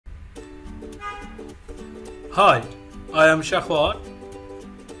Hi, I am Shakhwat.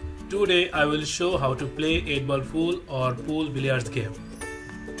 Today I will show how to play 8-ball pool or pool billiards game.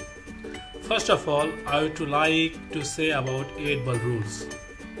 First of all, I would like to say about 8-ball rules.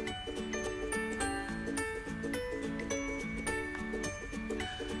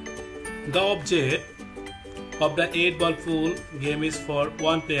 The object of the 8-ball pool game is for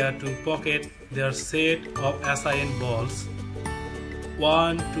one player to pocket their set of assigned balls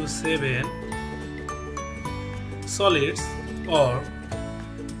 1 to 7 solids or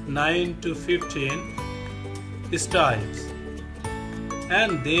 9 to 15 stripes,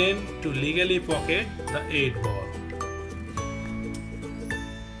 and then to legally pocket the 8 ball.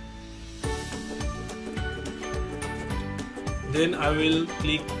 Then I will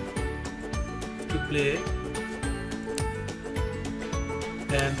click to play,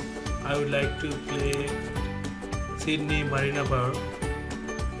 and I would like to play Sydney Marina Bar,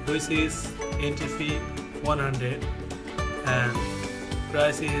 which is entry fee 100 and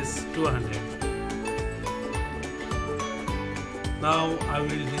price is 200. Now I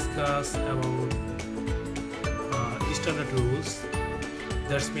will discuss about standard rules.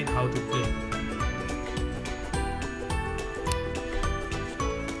 That's mean how to play.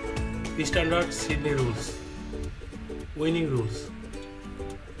 Standard Sydney rules. Winning rules.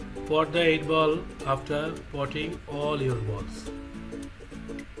 Pot the 8 ball after potting all your balls.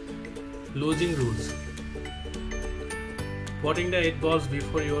 Losing rules. Potting the 8 balls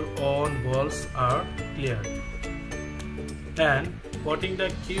before your own balls are cleared, and potting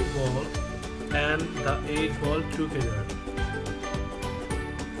the cue ball and the 8 ball together.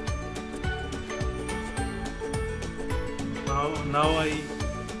 Now I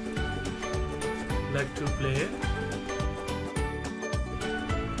like to play.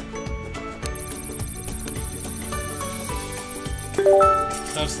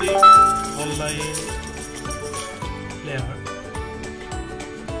 Searching online player,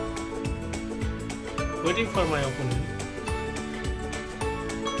 waiting for my opponent.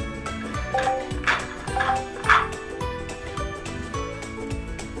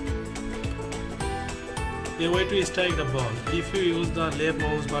 A way to strike the ball. If you use the left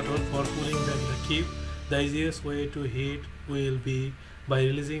mouse button for pulling the cue, the easiest way to hit will be by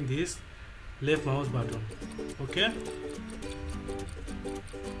releasing this left mouse button. Okay.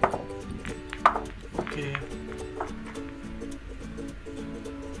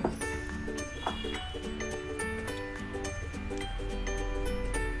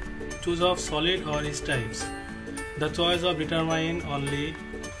 Choose of solid or stripes. The choice of determine only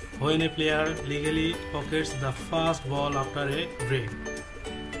when a player legally pockets the first ball after a break.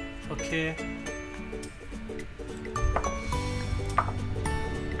 Okay.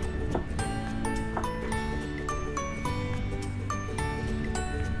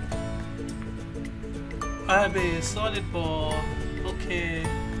 I have a solid ball. Okay.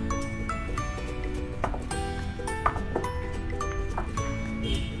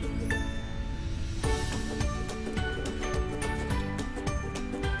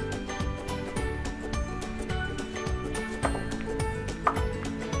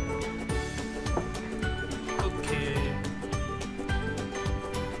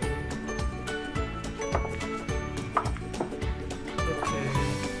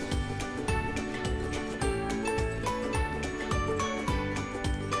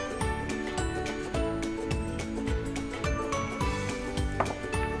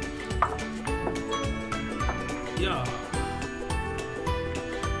 Yeah.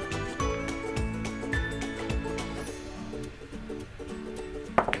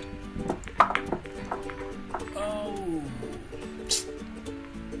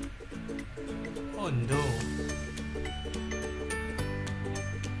 Oh no.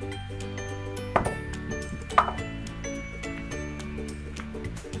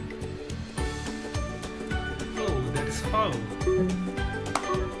 Oh, that is foul.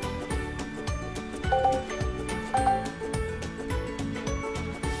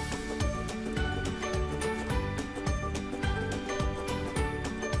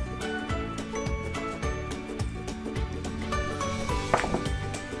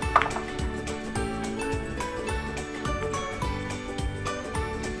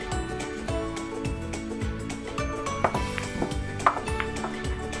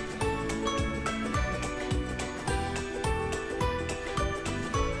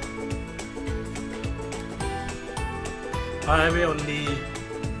 I have only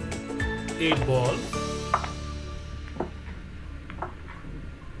 8 ball.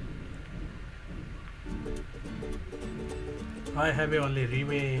 I have only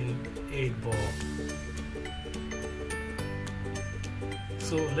remain 8 ball.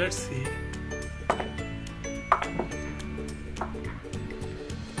 So let's see.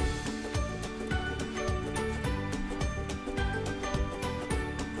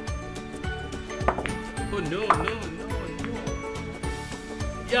 no.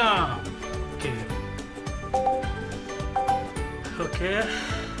 Yeah. Okay.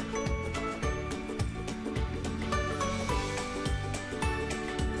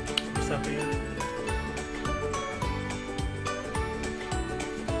 What's up here?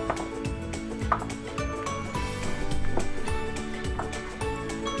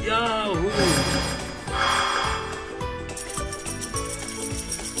 Yahoo!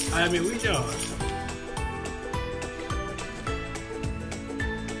 I am a wizard.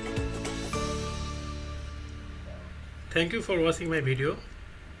 Thank you for watching my video.